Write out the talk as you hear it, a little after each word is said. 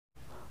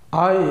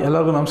Hi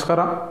ಎಲ್ಲರಿಗೂ ನಮಸ್ಕಾರ.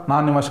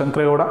 ನಾನು ನಿಮ್ಮ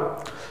ಶಂಕರೇಗೌಡ.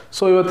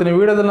 ಸೊ ಇವತ್ತಿನ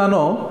ವಿಡಿಯೋದಲ್ಲಿ ನಾನು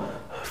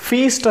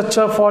fees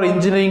structure for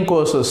engineering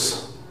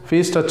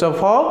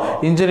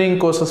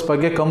courses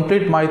ಬಗ್ಗೆ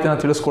ಕಂಪ್ಲೀಟ್ ಮಾಹಿತಿನ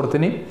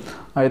ತಿಳಿಸ್ಕೊಡ್ತೀನಿ.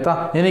 ಆಯಿತಾ?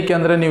 ಏನಕ್ಕೆ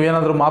ಅಂದರೆ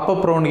ನೀವೇನಾದರೂ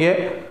ಮಾಪಪ್ ರೌಂಡ್ಗೆ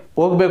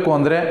ಹೋಗಬೇಕು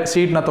ಅಂದರೆ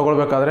ಸೀಟ್ನ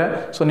ತೊಗೊಳ್ಬೇಕಾದ್ರೆ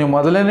ನೀವು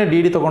ಮೊದಲೇ ಡಿ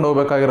ಡಿ ತೊಗೊಂಡು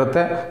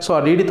ಹೋಗಬೇಕಾಗಿರುತ್ತೆ. ಸೊ ಆ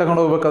ಡಿ ಡಿ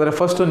ತೊಗೊಂಡು ಹೋಗಬೇಕಾದ್ರೆ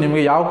ಫಸ್ಟು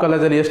ನಿಮಗೆ ಯಾವ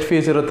ಕಾಲೇಜಲ್ಲಿ ಎಷ್ಟು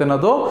ಫೀಸ್ ಇರುತ್ತೆ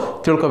ಅನ್ನೋದು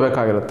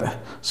ತಿಳ್ಕೊಬೇಕಾಗಿರುತ್ತೆ.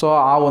 ಸೊ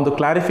ಆ ಒಂದು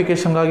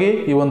ಕ್ಲಾರಿಫಿಕೇಷನ್ಗಾಗಿ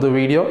ಈ ಒಂದು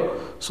ವಿಡಿಯೋ.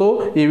 ಸೊ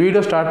ಈ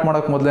ವಿಡಿಯೋ ಸ್ಟಾರ್ಟ್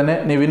ಮಾಡೋಕ್ಕೆ ಮೊದಲೇ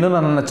ನೀವು ಇನ್ನೂ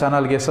ನನ್ನ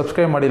ಚಾನಲ್ಗೆ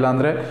ಸಬ್ಸ್ಕ್ರೈಬ್ ಮಾಡಿಲ್ಲ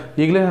ಅಂದರೆ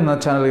ಈಗಲೇ ನನ್ನ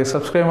ಚಾನಲ್ಗೆ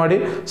ಸಬ್ಸ್ಕ್ರೈಬ್ ಮಾಡಿ.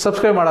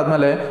 ಸಬ್ಸ್ಕ್ರೈಬ್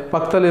ಮಾಡಾದಮೇಲೆ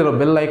ಪಕ್ಕದಲ್ಲಿರೋ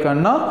ಬೆಲ್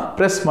ಐಕನ್ನ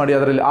ಪ್ರೆಸ್ ಮಾಡಿ,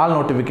 ಅದರಲ್ಲಿ ಆಲ್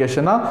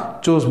ನೋಟಿಫಿಕೇಷನ್ನ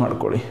ಚೂಸ್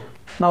ಮಾಡ್ಕೊಳ್ಳಿ.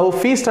 ನಾವು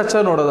ಫೀಸ್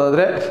ಸ್ಟ್ರಕ್ಚರ್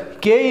ನೋಡೋದಾದರೆ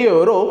KE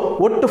ಅವರು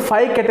ಒಟ್ಟು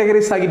 5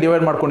 ಕ್ಯಾಟಗರೀಸ್ ಆಗಿ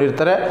ಡಿವೈಡ್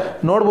ಮಾಡ್ಕೊಂಡಿರ್ತಾರೆ.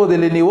 ನೋಡ್ಬೋದು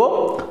ಇಲ್ಲಿ ನೀವು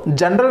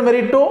general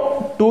merit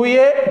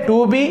 2A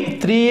 2B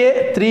 3A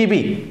 3B.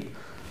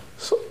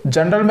 So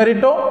general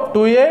merit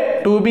 2A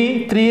 2B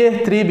 3A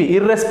 3B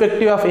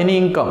irrespective of any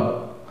income.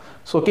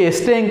 So okay,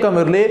 ಎಷ್ಟೇ ಇನ್ಕಮ್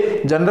ಇರಲಿ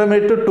general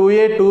merit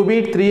 2A 2B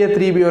 3A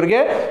 3B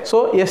ಅವ್ರಿಗೆ ಸೊ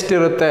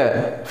ಎಷ್ಟಿರುತ್ತೆ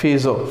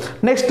fees.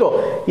 Next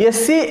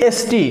SC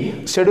ST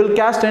schedule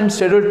caste and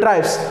schedule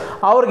tribes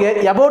ಅವ್ರಿಗೆ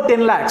about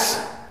 10 lakhs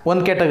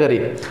ಒಂದು category.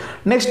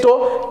 Next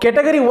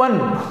category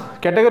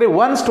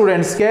 1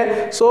 ಸ್ಟೂಡೆಂಟ್ಸ್ಗೆ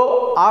so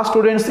ಆ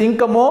students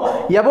income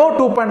above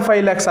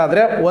 2.5 lakhs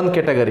ಆದರೆ ಒಂದು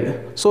ಕ್ಯಾಟಗರಿ.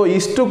 ಸೊ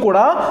ಇಷ್ಟು ಕೂಡ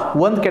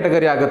ಒಂದು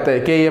ಕ್ಯಾಟಗರಿ ಆಗುತ್ತೆ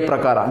KE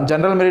ಪ್ರಕಾರ.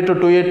 General merit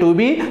 2A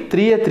 2B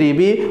 3A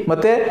 3B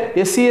ಮತ್ತು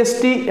SC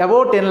ST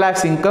above 10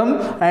 lakhs income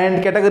and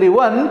category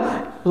 1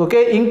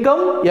 okay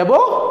income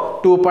above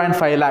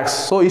 2.5 lakhs.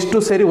 So ಇಷ್ಟು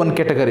ಸೇರಿ ಒಂದು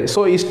ಕ್ಯಾಟಗರಿ.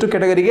 ಸೊ ಇಷ್ಟು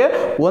ಕ್ಯಾಟಗರಿಗೆ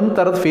ಒಂದು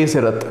ಥರದ ಫೀಸ್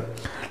ಇರುತ್ತೆ.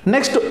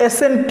 Next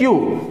SNQ.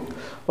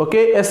 ಓಕೆ,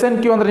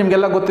 SNQ ಅಂದರೆ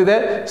ನಿಮಗೆಲ್ಲ ಗೊತ್ತಿದೆ,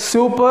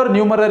 ಸೂಪರ್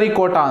ನ್ಯೂಮರರಿ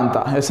ಕೋಟಾ ಅಂತ.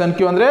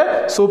 SNQ ಅಂದರೆ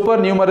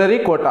ಸೂಪರ್ ನ್ಯೂಮರರಿ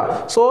ಕೋಟಾ.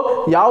 ಸೊ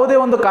ಯಾವುದೇ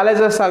ಒಂದು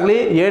ಕಾಲೇಜಸ್ ಆಗಲಿ,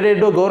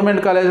 ಏಡೆಡ್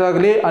ಗೌರ್ಮೆಂಟ್ ಕಾಲೇಜ್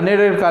ಆಗಲಿ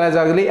ಅನ್ಏಡೆಡ್ ಕಾಲೇಜ್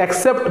ಆಗಲಿ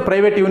accept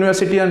private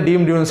university and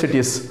deemed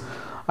universities.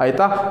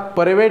 ಆಯಿತಾ?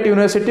 ಪ್ರೈವೇಟ್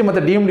ಯೂನಿವರ್ಸಿಟಿ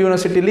ಮತ್ತು ಡೀಮ್ಡ್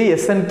ಯೂನಿವರ್ಸಿಟಿಲಿ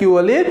SNQ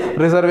ಅಲ್ಲಿ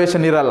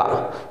ರಿಸರ್ವೇಷನ್ ಇರಲ್ಲ.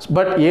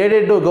 ಬಟ್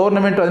ಏಡೆಡ್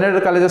ಗೌರ್ಮೆಂಟ್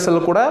ಅನ್ಏಡೆಡ್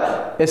ಕಾಲೇಜಸ್ಸಲ್ಲೂ ಕೂಡ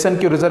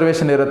SNQ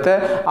ರಿಸರ್ವೇಷನ್ ಇರುತ್ತೆ.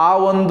 ಆ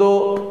ಒಂದು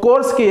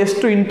ಕೋರ್ಸ್ಗೆ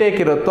ಎಷ್ಟು ಇಂಟೇಕ್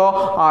ಇರುತ್ತೋ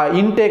ಆ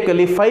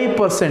ಇಂಟೇಕಲ್ಲಿ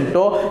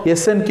 5%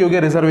 SNQಗೆ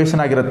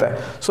ರಿಸರ್ವೇಷನ್ ಆಗಿರುತ್ತೆ.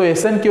 ಸೊ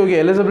SNQಗೆ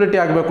ಎಲಿಜಿಬಿಲಿಟಿ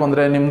ಆಗಬೇಕು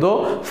ಅಂದರೆ ನಿಮ್ಮದು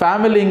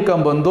ಫ್ಯಾಮಿಲಿ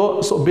ಇನ್ಕಮ್ ಬಂದು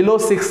so below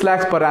 6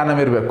 lakhs per annum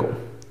ಇರಬೇಕು.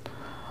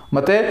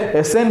 ಮತ್ತು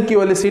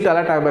SNQ ಅಲ್ಲಿ ಸೀಟ್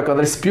ಅಲಾಟ್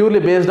ಆಗಬೇಕಂದ್ರೆ it's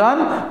purely based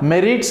on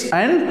merits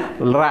and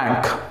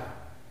rank.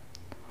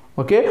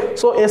 Okay,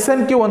 so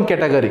SNQ ಒಂದು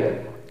ಕ್ಯಾಟಗರಿ.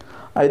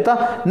 ಆಯಿತಾ?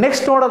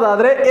 ನೆಕ್ಸ್ಟ್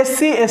ನೋಡೋದಾದರೆ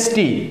SC ST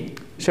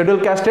schedule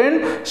caste and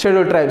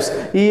schedule tribes.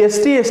 ಈ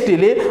ST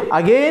STಲಿ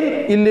ಅಗೇನ್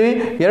ಇಲ್ಲಿ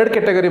 2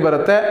 ಕ್ಯಾಟಗರಿ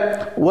ಬರುತ್ತೆ.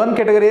 ಒಂದು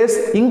category is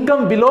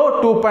income below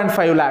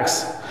 2.5 lakhs.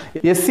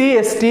 SC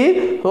ST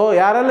so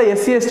ಯಾರೆಲ್ಲ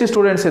SC ST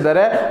students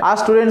ಇದ್ದಾರೆ ಆ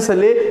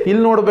ಸ್ಟೂಡೆಂಟ್ಸಲ್ಲಿ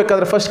ಇಲ್ಲಿ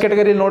ನೋಡಬೇಕಾದ್ರೆ ಫಸ್ಟ್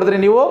ಕ್ಯಾಟಗರಿ ನೋಡಿದ್ರೆ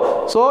ನೀವು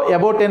ಸೊ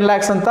ಅಬೌವ್ 10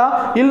 lakhs ಅಂತ.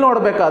 ಇಲ್ಲಿ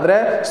ನೋಡಬೇಕಾದ್ರೆ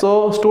so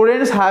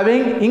students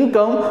having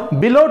income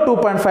below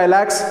 2.5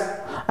 lakhs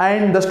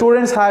and the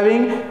students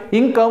having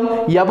income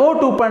above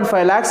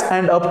 2.5 lakhs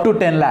and up to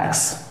 10 lakhs.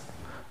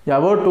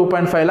 Above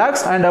 2.5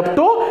 lakhs and up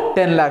to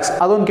 10 lakhs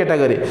ಅದೊಂದು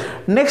ಕ್ಯಾಟಗರಿ.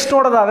 ನೆಕ್ಸ್ಟ್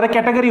ನೋಡೋದಾದರೆ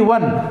ಕ್ಯಾಟಗರಿ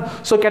 1.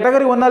 ಸೊ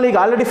ಕ್ಯಾಟಗರಿ 1 ಅಲ್ಲಿ ಈಗ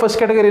already first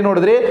category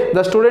ನೋಡಿದ್ರಿ,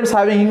 the students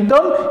having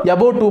income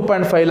above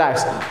 2.5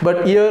 lakhs. But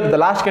here the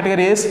last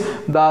category is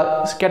the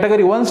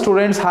category 1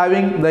 students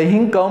having the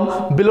income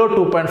below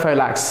 2.5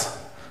 lakhs.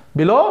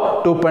 Below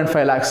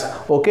 2.5 lakhs.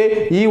 Okay,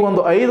 ಈ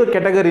ಒಂದು 5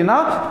 ಕ್ಯಾಟಗರಿನ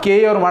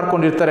KE ಅವ್ರು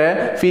ಮಾಡ್ಕೊಂಡಿರ್ತಾರೆ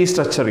fees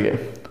ಸ್ಟ್ರಕ್ಚರ್ಗೆ.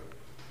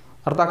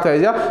 ಅರ್ಥ ಆಗ್ತಾ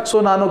ಇದೆಯಾ? ಸೊ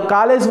ನಾನು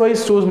ಕಾಲೇಜ್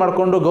ವೈಸ್ ಚೂಸ್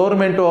ಮಾಡಿಕೊಂಡು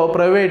ಗೌರ್ಮೆಂಟು,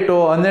 ಪ್ರೈವೇಟು,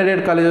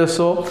 ಅನ್ಏಡೆಡ್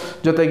ಕಾಲೇಜಸ್ಸು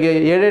ಜೊತೆಗೆ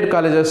ಏಡೆಡ್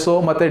ಕಾಲೇಜಸ್ಸು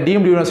ಮತ್ತು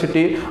ಡೀಮ್ಡ್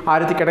ಯೂನಿವರ್ಸಿಟಿ ಆ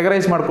ರೀತಿ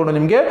ಕ್ಯಾಟಗರೈಸ್ ಮಾಡಿಕೊಂಡು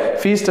ನಿಮಗೆ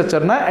ಫೀಸ್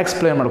ಸ್ಟ್ರಕ್ಚರ್ನ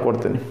ಎಕ್ಸ್ಪ್ಲೇನ್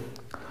ಮಾಡಿಕೊಡ್ತೀನಿ.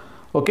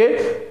 ಓಕೆ,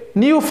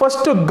 ನೀವು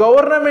ಫಸ್ಟ್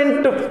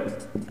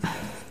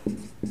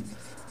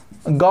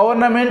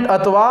ಗವರ್ನಮೆಂಟ್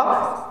ಅಥವಾ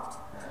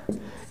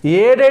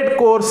ಏಡೆಡ್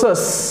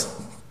ಕೋರ್ಸಸ್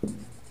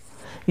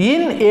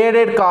ಇನ್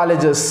ಏಡೆಡ್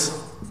ಕಾಲೇಜಸ್.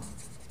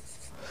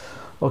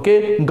 ಓಕೆ,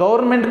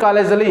 ಗೌರ್ಮೆಂಟ್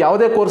ಕಾಲೇಜಲ್ಲಿ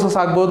ಯಾವುದೇ ಕೋರ್ಸಸ್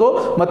ಆಗ್ಬೋದು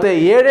ಮತ್ತು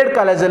ಏಡೆಡ್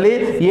ಕಾಲೇಜಲ್ಲಿ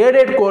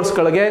ಏಡೆಡ್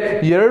ಕೋರ್ಸ್ಗಳಿಗೆ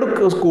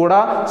 2 ಕೂಡ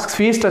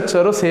ಫೀಸ್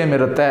ಸ್ಟ್ರಕ್ಚರು ಸೇಮ್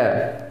ಇರುತ್ತೆ.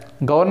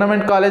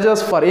 Government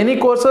colleges for any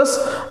courses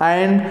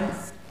and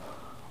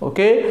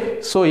okay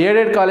so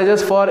aided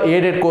colleges for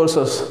aided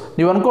courses.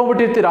 ನೀವು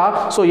ಅನ್ಕೊಂಡ್ಬಿಟ್ಟಿರ್ತೀರಾ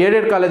ಸೊ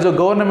ಏಡೆಡ್ ಕಾಲೇಜು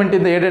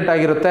ಗೌರ್ಮೆಂಟಿಂದ ಏಡೆಡ್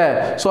ಆಗಿರುತ್ತೆ,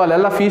 ಸೊ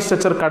ಅಲ್ಲೆಲ್ಲ ಫೀಸ್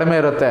ಸ್ಟ್ರಕ್ಚರ್ ಕಡಿಮೆ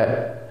ಇರುತ್ತೆ.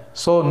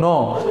 ಸೊ ನೋ,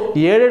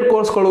 ಏಡೆಡ್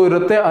ಕೋರ್ಸ್ಗಳು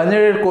ಇರುತ್ತೆ,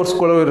 ಅನ್ಏಡೆಡ್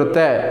ಕೋರ್ಸ್ಗಳು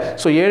ಇರುತ್ತೆ.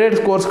 ಸೊ ಏಡೆಡ್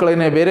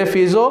ಕೋರ್ಸ್ಗಳಿಗೆ ಬೇರೆ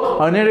ಫೀಸು,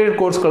 ಅನ್ಏಡೆಡ್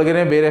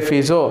ಕೋರ್ಸ್ಗಳಿಗೆ ಬೇರೆ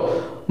ಫೀಸು.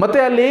 ಮತ್ತು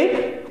ಅಲ್ಲಿ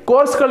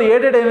ಕೋರ್ಸ್ಗಳು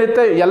ಏಡೆಡ್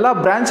ಏನಿರುತ್ತೆ ಎಲ್ಲ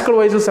ಬ್ರಾಂಚ್ಗಳ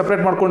ವೈಸು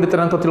ಸಪ್ರೇಟ್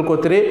ಮಾಡ್ಕೊಂಡಿರ್ತಾರೆ ಅಂತ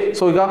ತಿಳ್ಕೊತೀರಿ.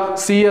 ಸೊ ಈಗ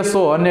CS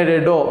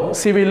ಅನ್ಏಡೆಡು,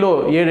 ಸಿವಿಲ್ಲು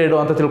ಏಡೆಡು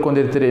ಅಂತ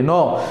ತಿಳ್ಕೊಂಡಿರ್ತೀರಿ.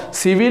 ನೋ,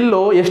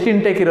 ಸಿವಿಲ್ಲು ಎಷ್ಟು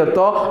ಇಂಟೇಕ್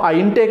ಇರುತ್ತೋ ಆ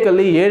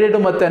ಇಂಟೇಕಲ್ಲಿ ಏಡೆಡ್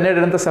ಮತ್ತು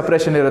ಅನ್ಏಡೆಡ್ ಅಂತ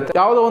ಸಪ್ರೇಷನ್ ಇರುತ್ತೆ.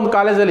 ಯಾವುದೋ ಒಂದು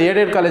ಕಾಲೇಜಲ್ಲಿ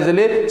ಏಡೆಡ್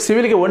ಕಾಲೇಜಲ್ಲಿ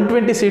ಸಿವಿಲ್ಗೆ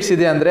 120 ಸೀಟ್ಸ್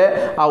ಇದೆ ಅಂದರೆ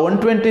ಆ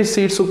 120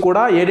 ಸೀಟ್ಸು ಕೂಡ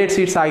ಏಡೆಡ್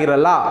ಸೀಟ್ಸ್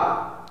ಆಗಿರಲ್ಲ.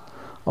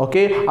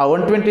 ಓಕೆ, ಆ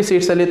 120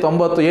 ಸೀಟ್ಸಲ್ಲಿ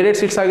 90 ಏಡೆಡ್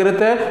ಸೀಟ್ಸ್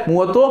ಆಗಿರುತ್ತೆ,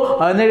 30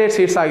 ಅನ್ಏಡೆಡ್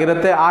ಸೀಟ್ಸ್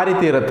ಆಗಿರುತ್ತೆ. ಆ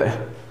ರೀತಿ ಇರುತ್ತೆ.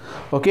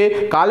 ಓಕೆ,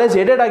 ಕಾಲೇಜ್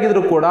ಏಡೆಡ್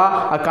ಆಗಿದ್ರು ಕೂಡ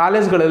ಆ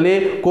ಕಾಲೇಜ್ಗಳಲ್ಲಿ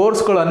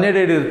ಕೋರ್ಸ್ಗಳು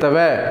ಅನ್ಏಡೆಡ್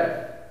ಇರ್ತವೆ.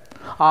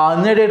 ಆ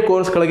ಅನ್ಏಡೆಡ್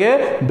ಕೋರ್ಸ್ಗಳಿಗೆ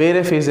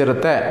ಬೇರೆ ಫೀಸ್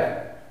ಇರುತ್ತೆ.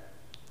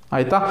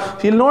 ಆಯಿತಾ.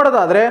 ಇಲ್ಲಿ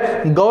ನೋಡೋದಾದರೆ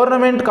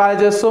ಗೌರ್ಮೆಂಟ್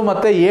ಕಾಲೇಜಸ್ಸು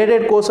ಮತ್ತು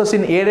ಏಡೆಡ್ ಕೋರ್ಸಸ್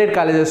ಇನ್ ಏಡೆಡ್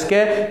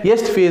ಕಾಲೇಜಸ್ಗೆ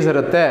ಎಷ್ಟು ಫೀಸ್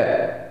ಇರುತ್ತೆ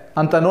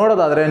ಅಂತ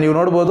ನೋಡೋದಾದರೆ ನೀವು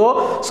ನೋಡ್ಬೋದು.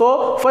 ಸೊ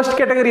ಫಸ್ಟ್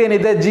ಕ್ಯಾಟಗರಿ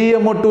ಏನಿದೆ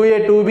GM 2A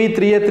 2B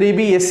 3A 3B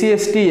SC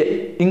ST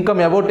income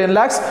above 10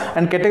 lakhs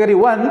and category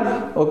 1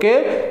 okay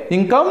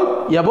income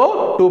above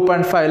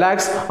 2.5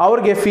 lakhs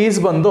ಅವ್ರಿಗೆ ಫೀಸ್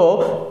ಬಂದು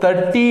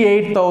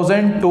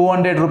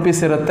 38,200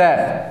 ರೂಪೀಸ್ ಇರುತ್ತೆ.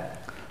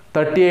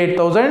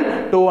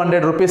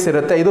 38,200 ರೂಪೀಸ್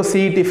ಇರುತ್ತೆ. ಇದು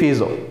CET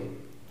fees.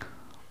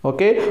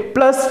 Okay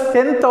plus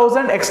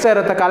 10,000 extra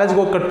ಇರುತ್ತೆ, ಕಾಲೇಜ್ಗೆ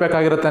ಹೋಗಿ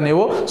ಕಟ್ಟಬೇಕಾಗಿರುತ್ತೆ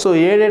ನೀವು. ಸೊ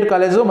ಏಡೆಡ್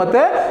ಕಾಲೇಜು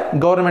ಮತ್ತು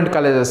government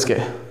ಕಾಲೇಜಸ್ಗೆ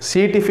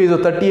CET fees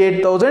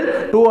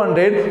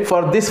 38,200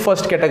 for this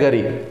first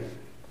category.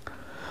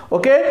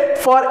 Okay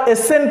for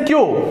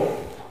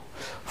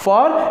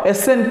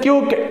SNQ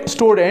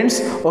students,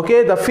 okay,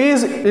 the fees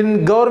in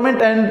government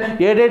and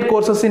aided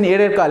courses in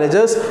aided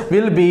colleges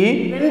will be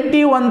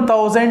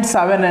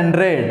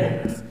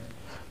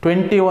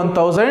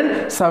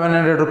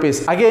 21,700 rupees,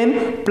 again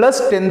plus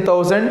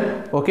 10,000.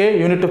 okay,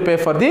 you need to pay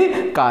for the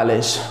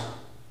college.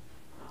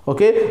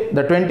 Okay,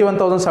 the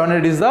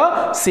 21,700 is the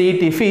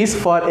CET fees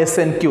for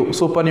SNQ,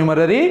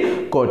 supernumerary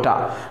quota.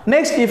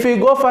 Next, if you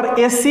go for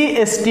SC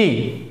ST,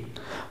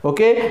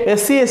 okay,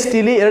 SC ST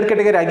li ಎರಡು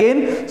category again.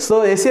 So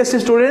SC ST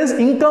students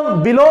income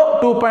below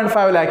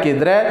 2.5 lakh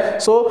idre,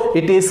 so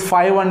it is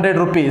 500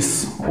 rupees,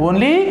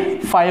 only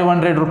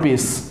 500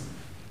 rupees.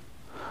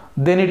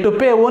 They need to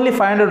pay only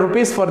 500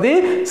 rupees for the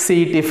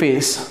CET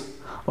fees.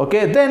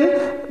 Okay, then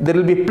there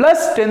will be plus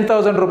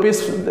 10,000 rupees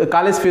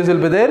college fees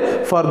will be there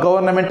for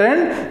government and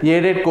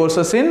aided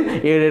courses in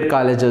aided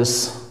colleges.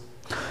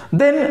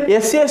 Then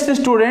SC ST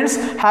students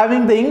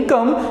having the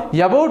income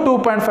above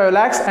 2.5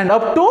 lakhs and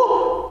up to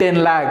 10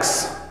 lakhs.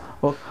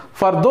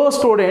 For those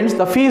students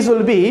the fees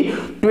will be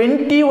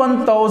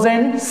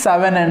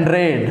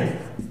 21,700.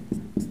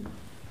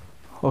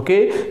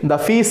 okay, the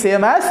fee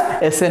same as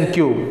SNQ.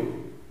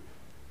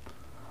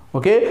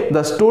 okay,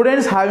 the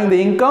students having the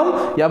income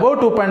above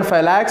 2.5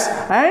 lakhs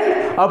and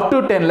up to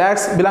 10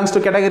 lakhs belongs to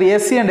category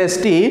SC and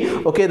ST.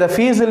 okay, the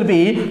fees will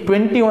be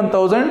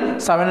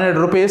 21,700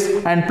 rupees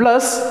and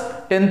plus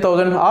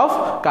 10,000 of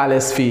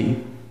college fee.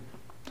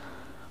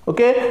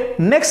 okay,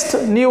 next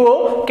ನೀವು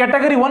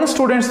category 1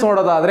 students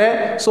ನೋಡೋದಾದ್ರೆ,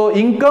 so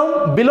income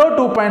below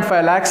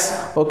 2.5 lakhs,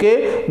 okay,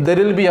 there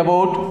will be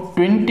about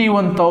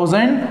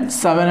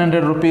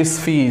 21,700 rupees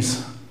fees.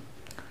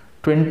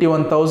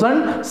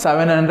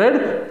 21,700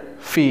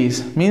 fees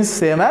means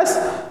same as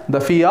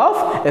the fee of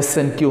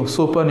SNQ,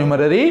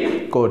 supernumerary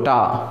quota.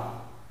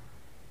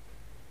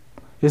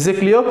 Is it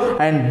clear?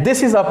 And this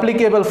is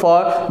applicable for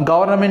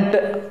government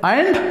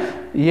and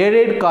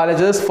aided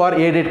colleges for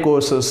aided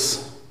courses.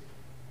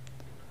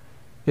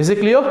 Is it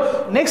clear?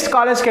 Next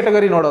college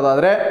category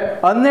ನೋಡೋದಾದ್ರೆ,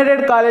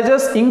 unaided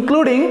colleges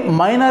including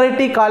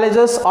minority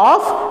colleges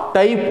of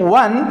type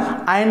 1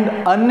 and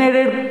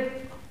unaided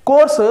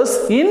courses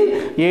in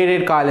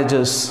aided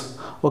colleges.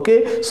 Okay,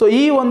 so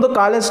ಈ ಒಂದು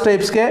college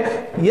ಟೈಪ್ಸ್ಗೆ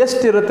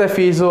ಎಷ್ಟಿರುತ್ತೆ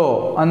fees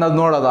ಅನ್ನೋದು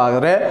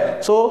ನೋಡೋದಾದರೆ,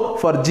 so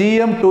for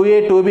GM 2A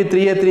 2B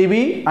 3A 3B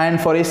and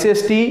for SC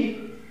ST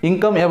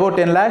income above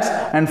 10 lakhs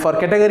and for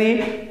category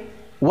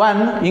 1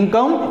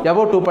 income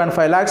above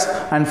 2.5 lakhs,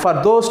 and for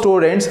those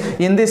students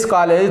in this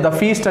college the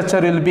fee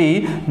structure will be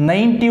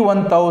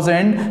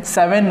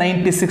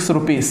 91,796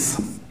 rupees.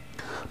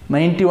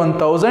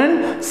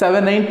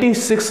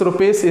 91,796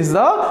 rupees is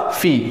the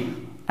fee,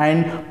 and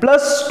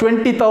plus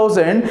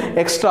 20,000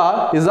 extra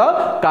is a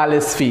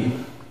college fee.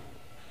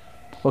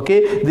 okay,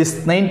 this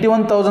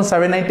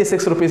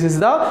 91,796 rupees is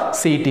the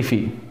CET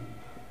fee.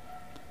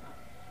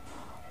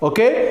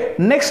 okay,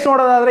 next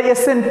ನೋಡೋದಾದ್ರೆ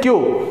SNQ,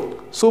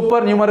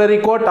 supernumerary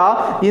quota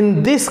in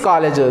these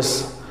colleges.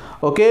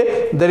 okay,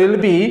 there will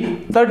be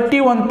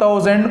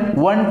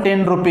 31,110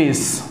 rupees.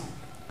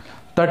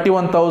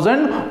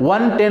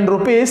 31,110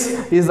 rupees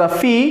is the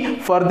fee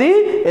for the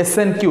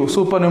SNQ,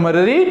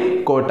 supernumerary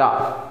quota.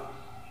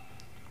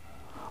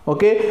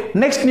 okay,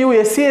 next new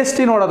SC ST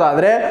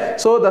ನೋಡೋದಾದ್ರೆ,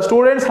 so the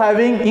students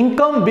having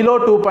income below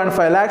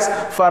 2.5 lakhs,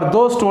 for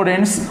those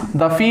students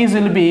the fees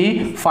will be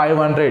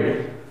 500.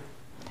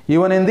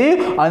 even in the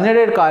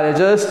unaided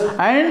colleges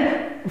and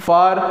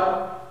for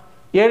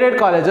aided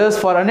colleges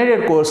for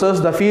unaided courses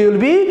the fee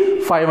will be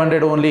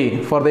 500 only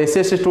for the SC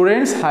ST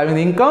students having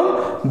income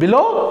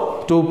below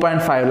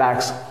 2.5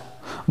 lakhs.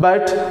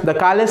 but the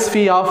college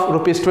fee of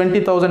rupees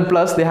 20,000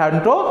 plus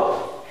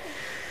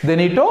they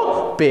need to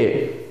pay.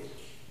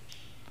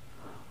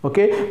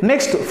 okay,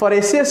 next for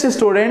SC ST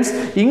students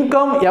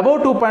income above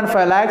 2.5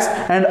 lakhs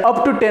and up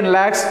to 10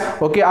 lakhs,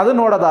 okay, adu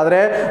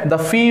nodadadre the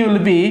fee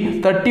will be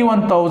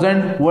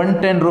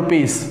 31,110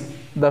 rupees.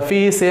 the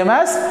fee is same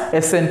as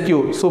SNQ,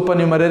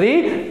 supernumerary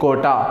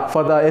quota,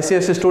 for the SC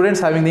ST students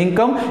having the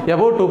income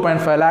above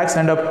 2.5 lakhs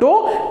and up to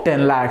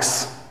 10 lakhs.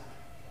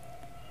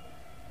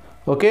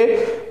 okay,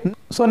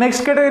 so next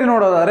category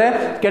ನೋಡೋದಾದ್ರೆ,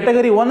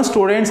 category 1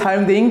 students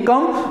having the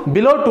income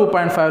below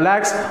 2.5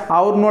 lakhs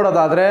ಅವ್ರು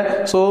ನೋಡೋದಾದ್ರೆ,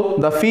 so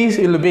the fees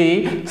will be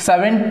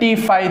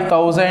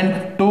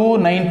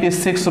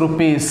 75,296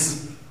 rupees.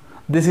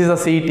 this is a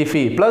CET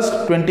fee plus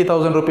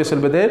 20,000 rupees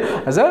will be there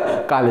as a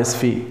college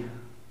fee.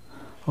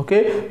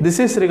 Okay, this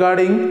is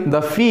regarding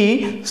the fee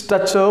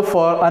structure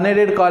for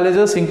unaided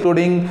colleges,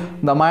 including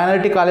the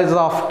minority colleges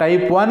of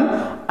type 1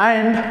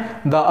 and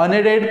the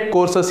unaided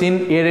courses in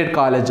aided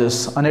colleges.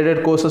 Unaided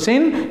courses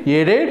in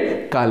aided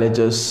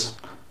colleges.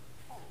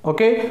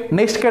 Okay,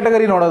 next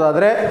category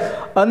ನೋಡೋದಾದ್ರೆ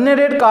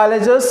unaided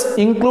colleges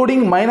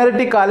including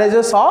minority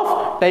colleges of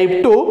type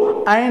 2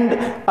 and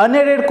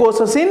unaided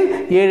courses in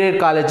aided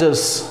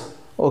colleges.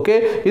 Okay,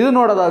 ಇದು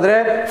ನೋಡೋದಾದ್ರೆ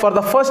for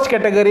the first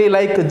category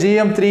like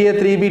GM 3A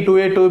 3B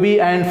 2A 2B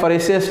and for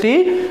SCST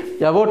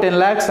above 10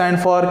 lakhs and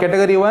for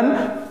category 1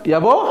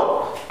 above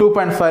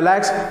 2.5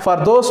 lakhs. For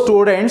those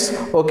students,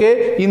 okay,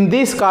 in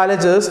these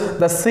colleges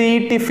the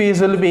CET fees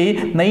will be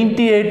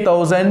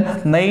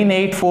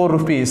 98,984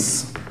 rupees.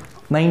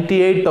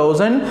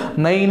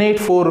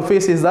 98,984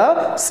 rupees is the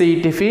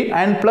CET fee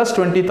and plus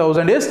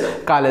 20,000 is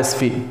college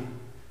fee.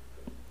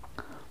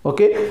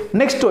 Okay,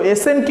 next to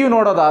SNQ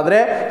ನೋಡೋದಾದ್ರೆ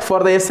for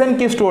the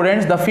SNQ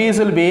students the fees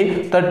will be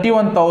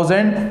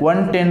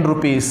 31,110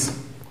 rupees.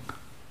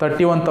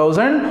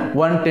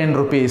 31,110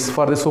 rupees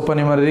for the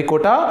supernumerary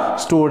quota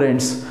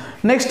students.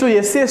 Next to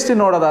SC/ST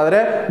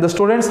ನೋಡೋದಾದ್ರೆ the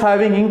students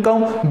having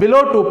income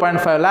below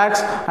 2.5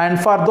 lakhs and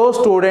for those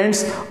students,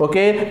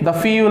 okay, the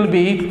fee will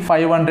be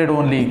 500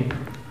 only.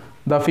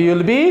 The fee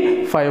will be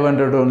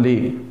 500 only.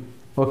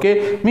 Okay,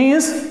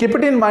 means keep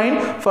it in mind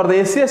for the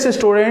SC/ST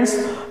students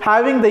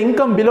having the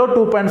income below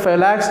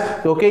 2.5 lakhs,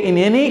 okay, in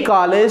any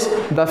college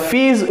the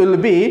fees will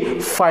be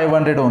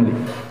 500 only.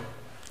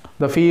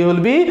 The fee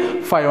will be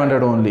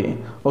 500 only.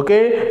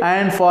 Okay,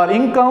 and for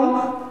income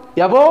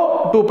above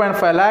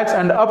 2.5 lakhs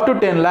and up to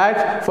 10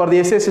 lakhs for the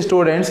SC/ST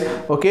students,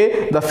 okay,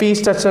 the fee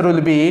structure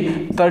will be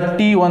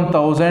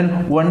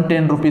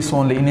 31,110 rupees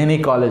only in any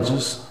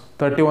colleges.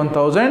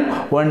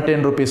 31,110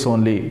 rupees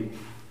only.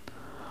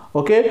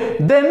 Okay,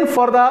 then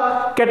for the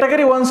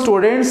category 1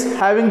 students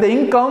having the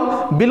income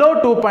below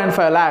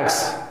 2.5 lakhs,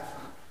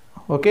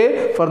 okay,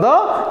 for the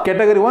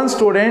category 1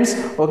 students,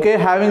 okay,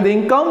 having the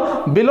income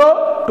below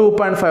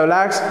 2.5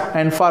 lakhs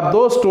and for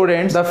those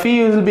students the fee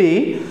will be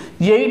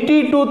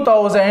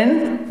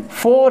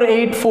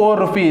 82,484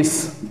 rupees.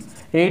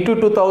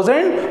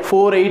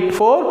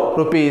 82,484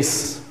 rupees.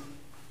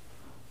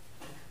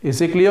 Is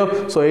it clear?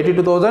 So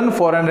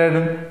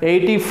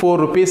 82,484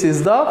 rupees is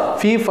the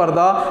fee for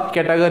the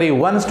category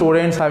 1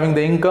 students having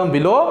the income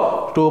below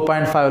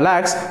 2.5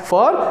 lakhs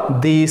for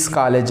these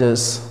colleges.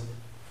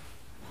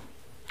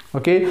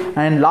 Okay,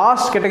 and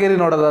last category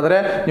ನೋಡೋದಾದ್ರೆ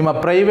ನಿಮ್ಮ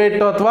private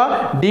ಅಥವಾ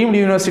deemed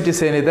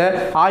universities ಏನಿದೆ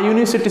ಆ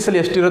universities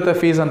ಅಲ್ಲಿ ಎಷ್ಟಿರುತ್ತೆ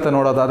fees ಅಂತ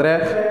ನೋಡೋದಾದ್ರೆ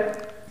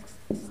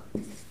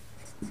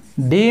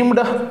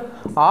deemed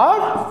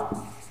R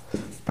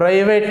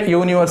private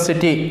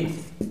university,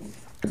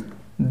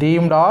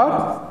 deemed R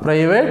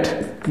private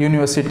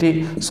university.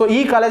 So ಈ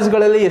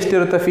ಕಾಲೇಜ್ಗಳಲ್ಲಿ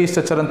ಎಷ್ಟಿರುತ್ತೆ ಫೀಸ್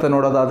ಸ್ಟ್ರಕ್ಚರ್ ಅಂತ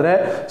ನೋಡೋದಾದರೆ,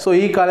 ಸೊ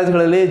ಈ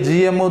ಕಾಲೇಜ್ಗಳಲ್ಲಿ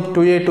GM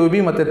 2A 2B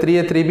ಮತ್ತು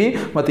 3A 3B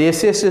ಮತ್ತು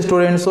SC/ST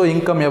students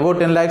income above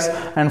 10 lakhs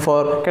and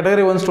for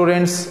category 1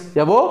 students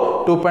above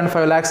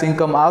 2.5 lakhs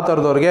income ಆ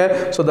ಥರದವ್ರಿಗೆ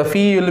so the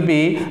fee will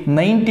be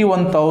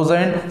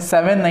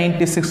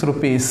 91,796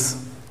 rupees.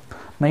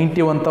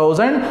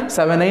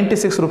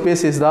 91,796 rupees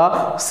is the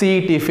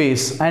CET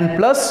fees and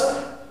plus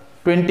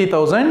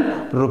 20,000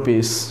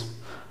 rupees.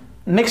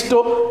 Next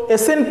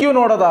SNQ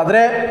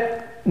ನೋಡೋದಾದರೆ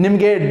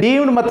ನಿಮಗೆ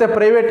deemed ಮತ್ತು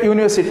private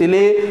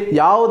ಯೂನಿವರ್ಸಿಟಿಲಿ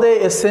ಯಾವುದೇ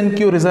SNQ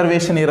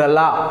reservation ಇರಲ್ಲ.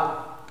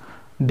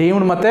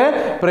 Deemed ಮತ್ತು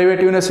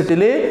private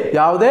ಯೂನಿವರ್ಸಿಟಿಲಿ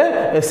ಯಾವುದೇ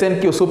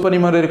SNQ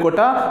ಸೂಪರ್ನ್ಯೂಮರರಿ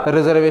Kota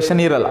reservation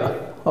ಇರಲ್ಲ.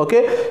 Okay,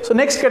 so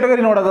next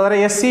category ನೋಡೋದಾದರೆ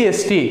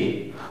SC/ST.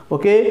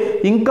 Okay,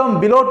 income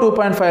below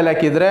 2.5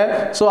 lakh ಇದ್ದರೆ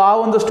ಸೊ ಆ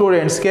ಒಂದು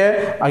ಸ್ಟೂಡೆಂಟ್ಸ್ಗೆ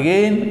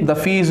again the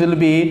fees will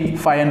be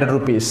 500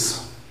 rupees.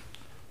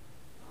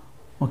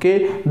 Okay,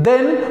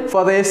 then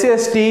for the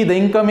SC/ST the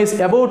income is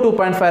above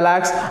 2.5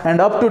 lakhs and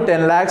up to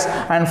 10 lakhs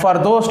and for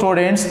those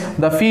students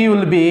the fee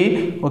will be,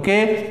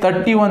 okay,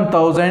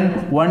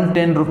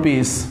 31,110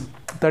 rupees.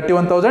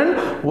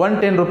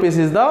 31,110 rupees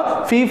is the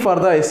fee for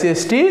the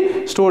SC/ST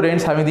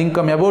students having the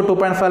income above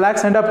 2.5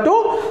 lakhs and up to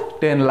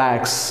 10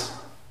 lakhs.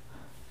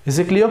 Is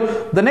it clear?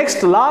 The next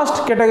last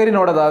category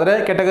ನೋಡೋದಾದ್ರೆ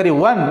category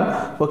 1,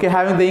 okay,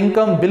 having the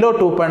income below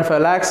 2.5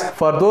 lakhs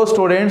for those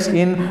students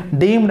in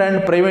deemed and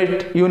private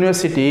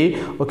university,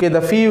 okay,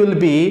 the fee will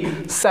be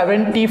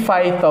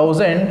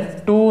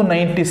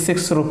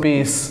 75,296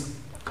 rupees.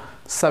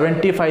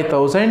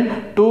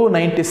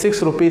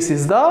 75,296 rupees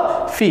is the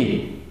fee.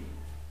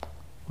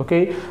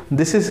 Okay,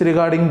 this is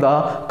regarding the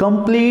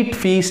complete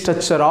fee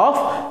structure of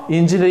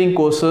engineering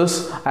courses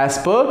as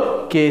per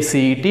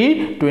KCET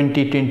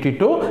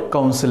 2022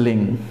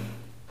 counseling.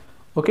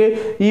 Okay,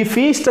 ಈ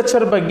fee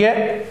structure ಬಗ್ಗೆ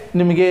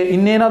ನಿಮಗೆ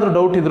ಇನ್ನೇನಾದರೂ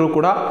doubt ಇದ್ದರೂ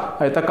ಕೂಡ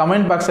ಆಯಿತಾ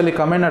comment ಬಾಕ್ಸಲ್ಲಿ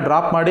ಕಮೆಂಟ್ನ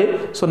drop ಮಾಡಿ.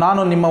 So ನಾನು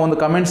ನಿಮ್ಮ ಒಂದು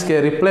ಕಮೆಂಟ್ಸ್ಗೆ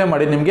ರಿಪ್ಲೈ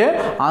ಮಾಡಿ ನಿಮಗೆ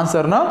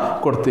ಆನ್ಸರ್ನ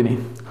ಕೊಡ್ತೀನಿ.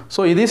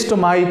 ಸೊ ಇದಿಷ್ಟು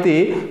ಮಾಹಿತಿ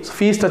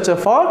ಫೀ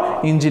ಸ್ಟ್ರಕ್ಚರ್ ಫಾರ್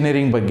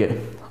ಇಂಜಿನಿಯರಿಂಗ್ ಬಗ್ಗೆ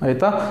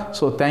ಆಯಿತಾ.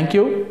 So thank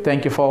you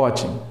for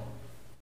watching.